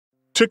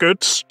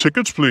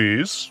Tickets,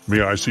 please.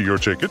 May I see your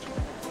ticket?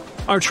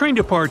 Our train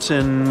departs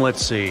in,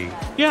 let's see,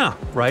 yeah,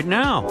 right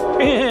now.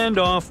 And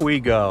off we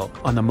go,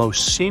 on the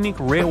most scenic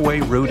railway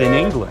route in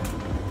England.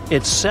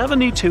 It's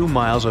 72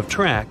 miles of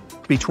track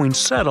between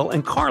Settle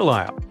and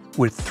Carlisle,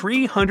 with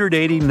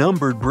 380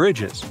 numbered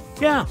bridges.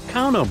 Yeah,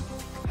 count them.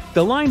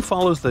 The line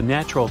follows the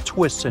natural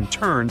twists and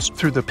turns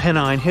through the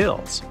Pennine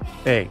Hills.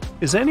 Hey,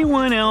 is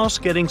anyone else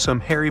getting some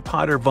Harry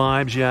Potter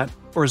vibes yet,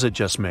 or is it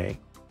just me?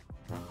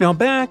 Now,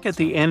 back at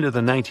the end of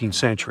the 19th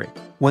century,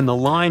 when the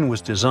line was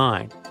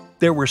designed,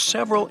 there were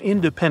several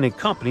independent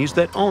companies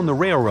that owned the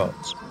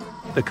railroads.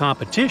 The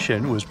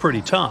competition was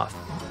pretty tough.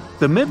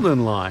 The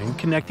Midland Line,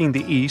 connecting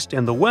the East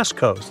and the West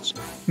Coasts,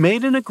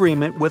 made an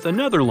agreement with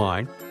another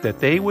line that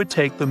they would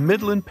take the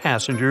Midland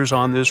passengers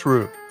on this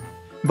route.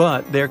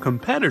 But their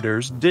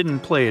competitors didn't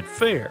play it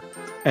fair,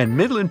 and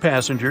Midland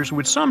passengers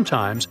would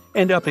sometimes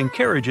end up in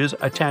carriages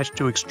attached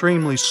to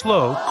extremely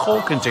slow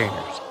coal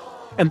containers.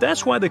 And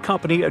that's why the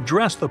company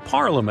addressed the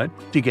Parliament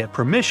to get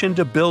permission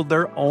to build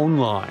their own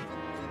line.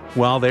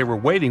 While they were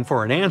waiting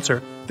for an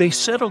answer, they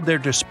settled their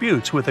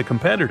disputes with the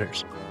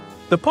competitors.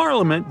 The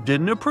Parliament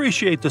didn't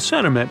appreciate the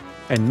sentiment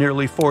and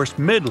nearly forced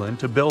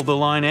Midland to build the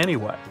line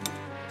anyway.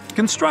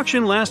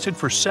 Construction lasted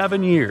for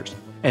 7 years,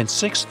 and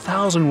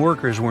 6,000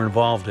 workers were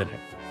involved in it.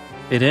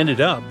 It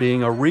ended up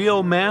being a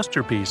real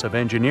masterpiece of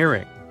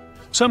engineering.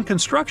 Some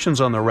constructions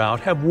on the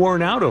route have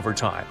worn out over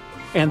time,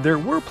 and there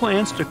were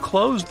plans to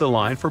close the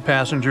line for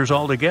passengers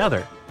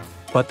altogether.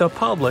 But the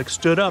public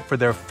stood up for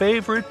their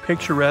favorite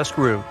picturesque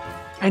route,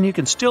 and you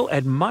can still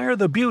admire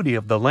the beauty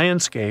of the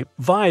landscape,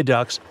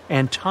 viaducts,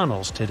 and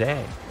tunnels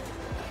today.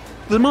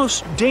 The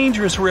most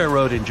dangerous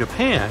railroad in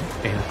Japan,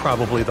 and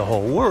probably the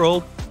whole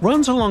world,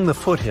 runs along the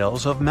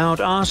foothills of Mount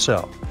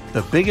Aso,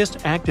 the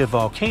biggest active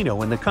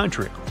volcano in the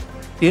country.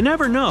 You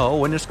never know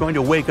when it's going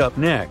to wake up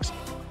next,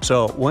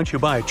 so once you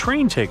buy a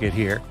train ticket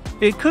here,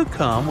 it could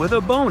come with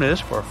a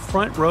bonus for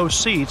front row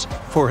seats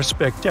for a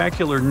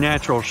spectacular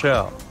natural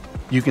show.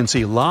 You can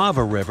see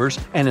lava rivers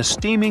and a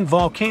steaming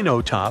volcano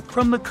top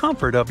from the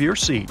comfort of your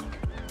seat.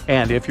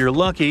 And if you're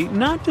lucky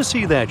not to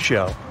see that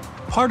show,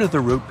 part of the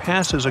route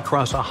passes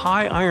across a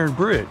high iron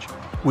bridge,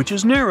 which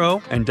is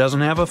narrow and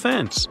doesn't have a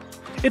fence.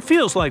 It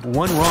feels like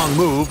one wrong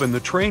move and the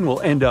train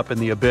will end up in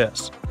the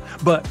abyss.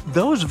 But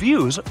those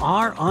views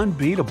are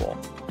unbeatable.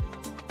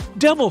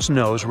 Devil's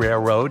Nose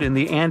Railroad in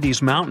the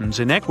Andes Mountains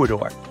in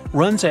Ecuador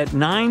runs at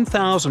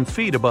 9,000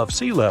 feet above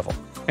sea level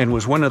and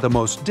was one of the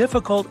most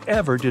difficult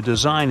ever to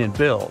design and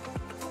build.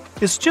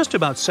 It's just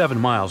about 7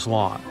 miles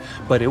long,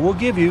 but it will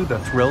give you the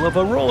thrill of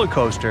a roller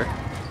coaster.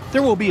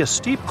 There will be a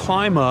steep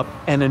climb up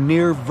and a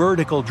near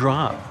vertical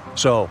drop,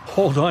 so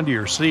hold on to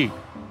your seat.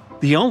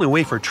 The only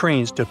way for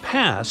trains to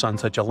pass on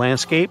such a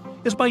landscape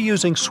is by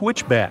using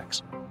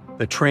switchbacks.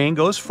 The train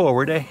goes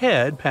forward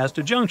ahead past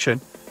a junction,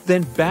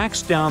 then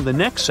backs down the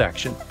next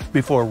section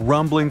before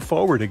rumbling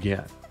forward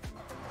again.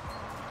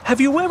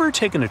 Have you ever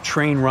taken a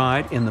train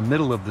ride in the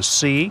middle of the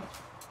sea?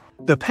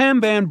 The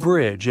Pamban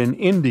Bridge in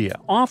India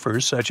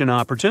offers such an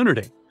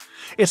opportunity.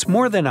 It's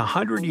more than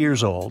 100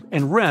 years old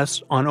and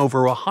rests on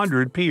over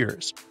 100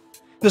 piers.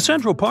 The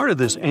central part of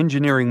this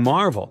engineering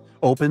marvel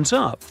opens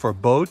up for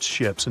boats,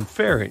 ships, and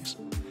ferries.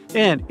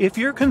 And if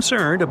you're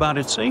concerned about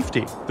its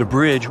safety, the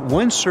bridge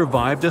once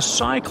survived a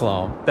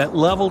cyclone that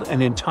leveled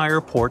an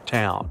entire port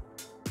town.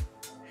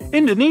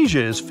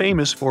 Indonesia is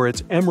famous for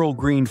its emerald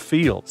green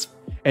fields,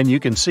 and you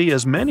can see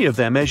as many of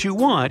them as you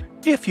want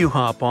if you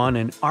hop on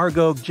an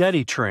Argo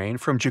Jetty train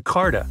from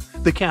Jakarta,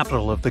 the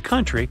capital of the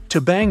country,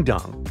 to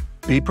Bandung.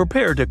 Be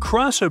prepared to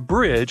cross a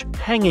bridge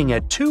hanging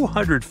at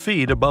 200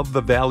 feet above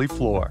the valley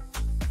floor.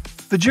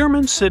 The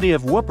German city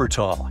of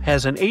Wuppertal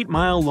has an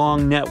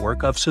 8-mile-long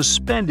network of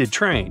suspended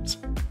trains.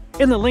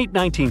 In the late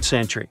 19th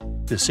century,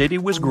 the city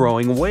was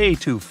growing way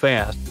too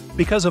fast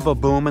because of a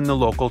boom in the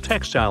local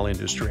textile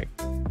industry.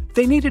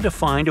 They needed to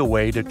find a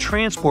way to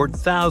transport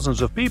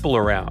thousands of people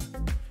around.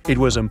 It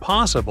was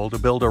impossible to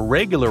build a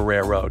regular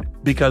railroad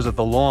because of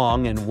the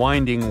long and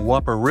winding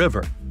Wupper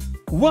River.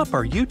 What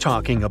are you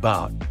talking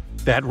about?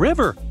 That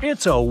river,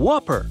 it's a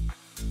whopper!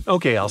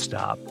 Okay, I'll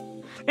stop.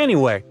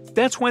 Anyway,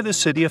 that's why the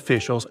city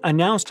officials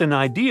announced an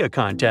idea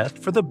contest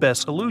for the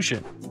best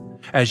solution.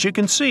 As you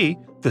can see,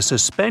 the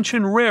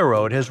suspension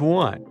railroad has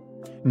won.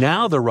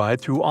 Now the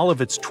ride through all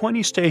of its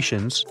 20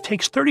 stations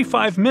takes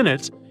 35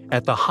 minutes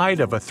at the height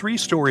of a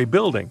 3-story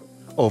building,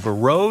 over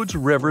roads,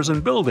 rivers,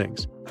 and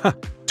buildings.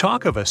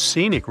 Talk of a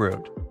scenic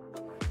route.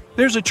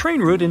 There's a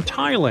train route in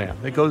Thailand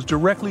that goes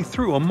directly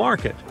through a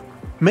market.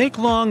 Make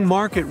Long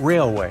Market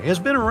Railway has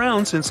been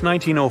around since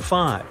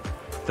 1905.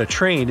 The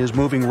train is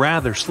moving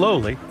rather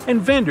slowly,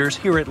 and vendors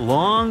hear it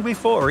long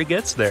before it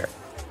gets there.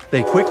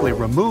 They quickly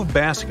remove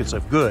baskets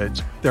of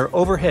goods, their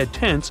overhead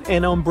tents,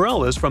 and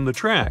umbrellas from the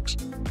tracks.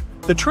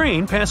 The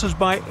train passes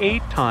by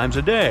 8 times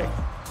a day,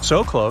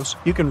 so close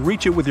you can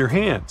reach it with your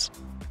hands.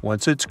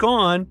 Once it's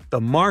gone, the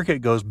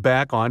market goes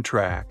back on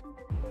track.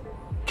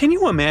 Can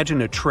you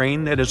imagine a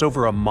train that is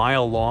over a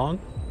mile long?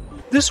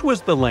 This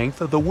was the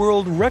length of the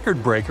world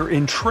record breaker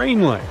in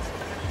train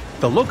length.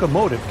 The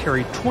locomotive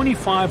carried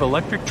 25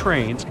 electric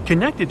trains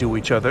connected to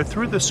each other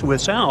through the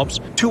Swiss Alps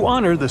to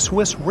honor the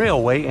Swiss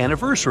Railway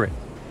anniversary.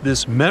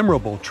 This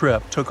memorable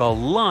trip took a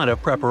lot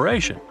of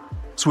preparation.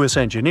 Swiss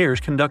engineers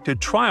conducted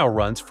trial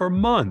runs for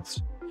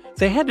months.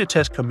 They had to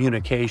test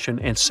communication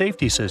and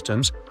safety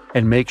systems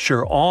and make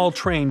sure all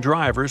train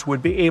drivers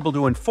would be able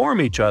to inform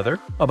each other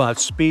about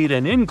speed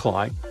and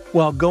incline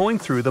while going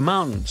through the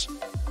mountains.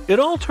 It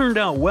all turned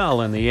out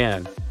well in the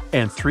end,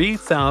 and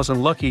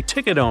 3,000 lucky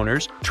ticket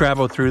owners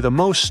traveled through the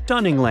most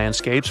stunning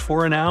landscapes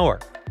for an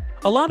hour.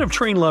 A lot of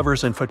train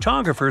lovers and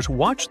photographers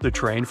watched the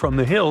train from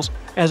the hills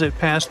as it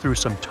passed through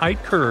some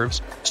tight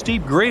curves,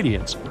 steep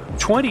gradients,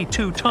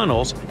 22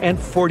 tunnels, and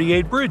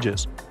 48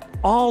 bridges,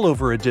 all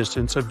over a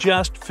distance of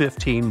just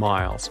 15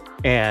 miles.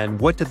 And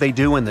what did they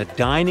do in the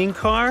dining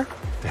car?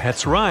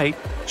 That's right,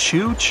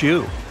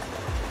 choo-choo.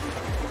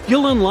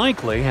 You'll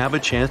unlikely have a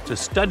chance to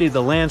study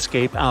the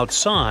landscape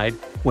outside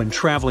when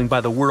traveling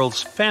by the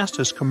world's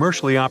fastest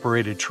commercially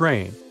operated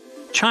train,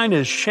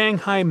 China's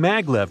Shanghai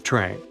Maglev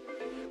train.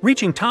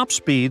 Reaching top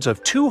speeds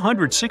of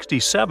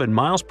 267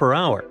 miles per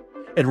hour,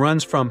 it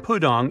runs from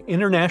Pudong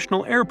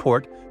International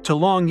Airport to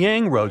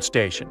Longyang Road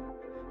Station.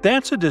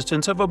 That's a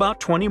distance of about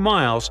 20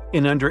 miles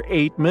in under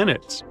 8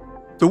 minutes.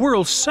 The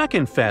world's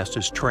second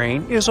fastest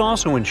train is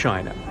also in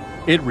China.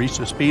 It reached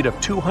a speed of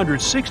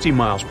 260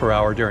 miles per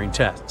hour during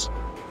tests.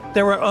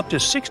 There are up to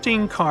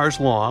 16 cars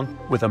long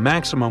with a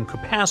maximum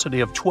capacity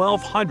of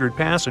 1,200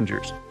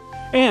 passengers.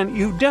 And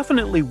you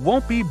definitely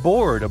won't be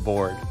bored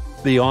aboard.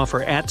 They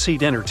offer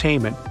at-seat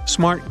entertainment,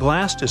 smart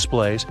glass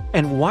displays,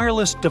 and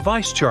wireless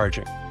device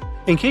charging.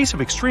 In case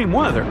of extreme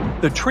weather,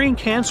 the train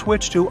can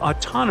switch to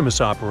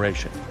autonomous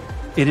operation.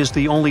 It is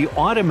the only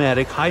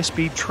automatic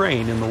high-speed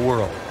train in the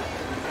world.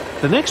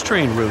 The next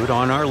train route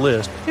on our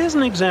list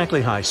isn't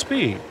exactly high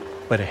speed,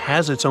 but it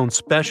has its own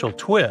special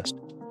twist.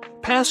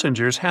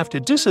 Passengers have to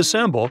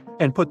disassemble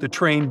and put the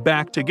train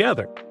back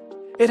together.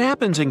 It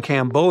happens in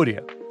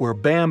Cambodia, where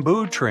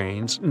bamboo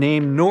trains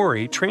named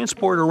Nori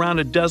transport around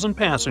a dozen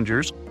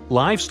passengers,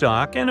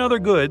 livestock, and other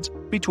goods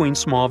between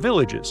small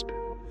villages.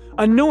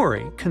 A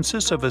Nori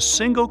consists of a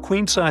single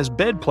queen-size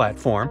bed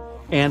platform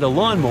and a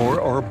lawnmower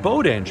or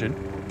boat engine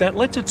that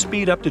lets it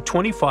speed up to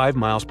 25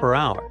 miles per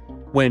hour.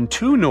 When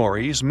two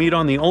Noris meet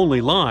on the only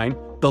line,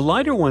 the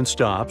lighter one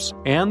stops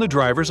and the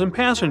drivers and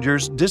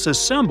passengers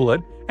disassemble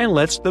it and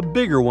lets the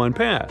bigger one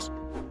pass.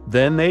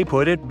 Then they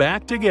put it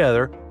back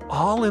together,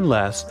 all in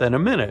less than a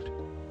minute.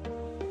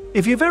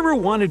 If you've ever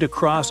wanted to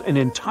cross an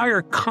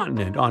entire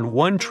continent on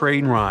one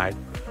train ride,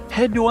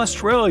 head to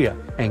Australia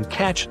and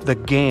catch the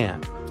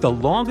GAN, the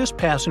longest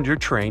passenger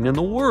train in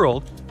the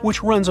world,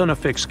 which runs on a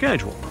fixed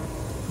schedule.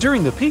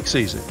 During the peak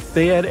season,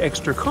 they add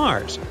extra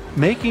cars,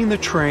 making the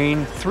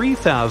train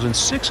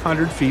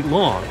 3,600 feet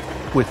long,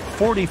 with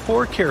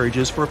 44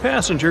 carriages for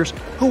passengers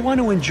who want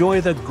to enjoy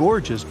the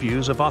gorgeous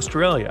views of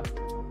Australia.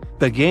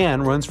 The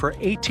GAN runs for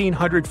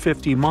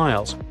 1,850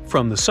 miles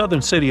from the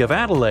southern city of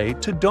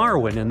Adelaide to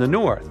Darwin in the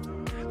north.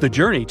 The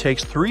journey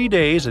takes 3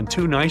 days and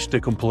 2 nights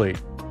to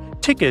complete.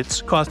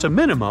 Tickets cost a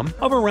minimum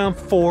of around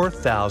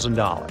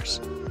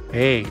 $4,000.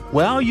 Hey,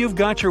 well, you've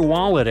got your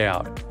wallet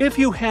out. If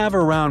you have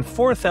around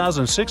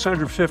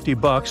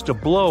 $4,650 to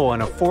blow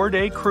on a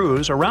 4-day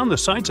cruise around the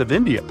sights of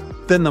India,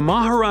 then the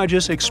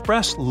Maharajas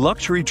Express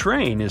luxury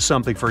train is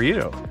something for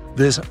you.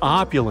 This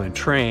opulent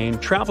train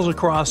travels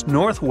across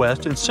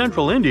northwest and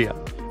central India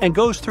and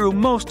goes through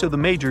most of the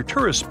major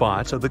tourist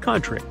spots of the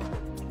country.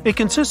 It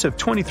consists of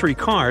 23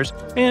 cars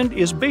and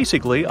is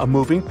basically a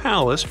moving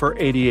palace for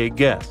 88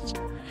 guests.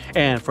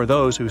 And for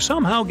those who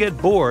somehow get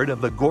bored of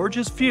the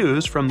gorgeous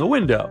views from the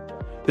window,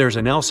 there's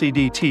an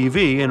LCD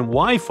TV and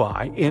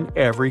Wi-Fi in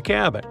every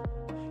cabin.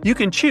 You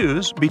can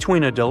choose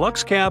between a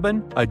deluxe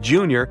cabin, a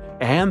junior,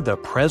 and the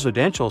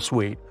presidential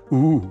suite.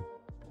 Ooh!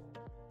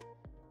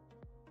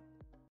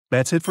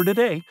 That's it for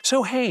today.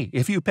 So hey,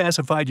 if you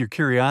pacified your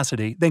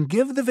curiosity, then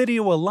give the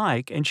video a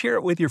like and share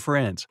it with your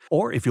friends.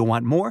 Or if you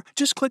want more,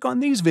 just click on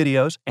these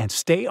videos and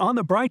stay on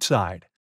the bright side.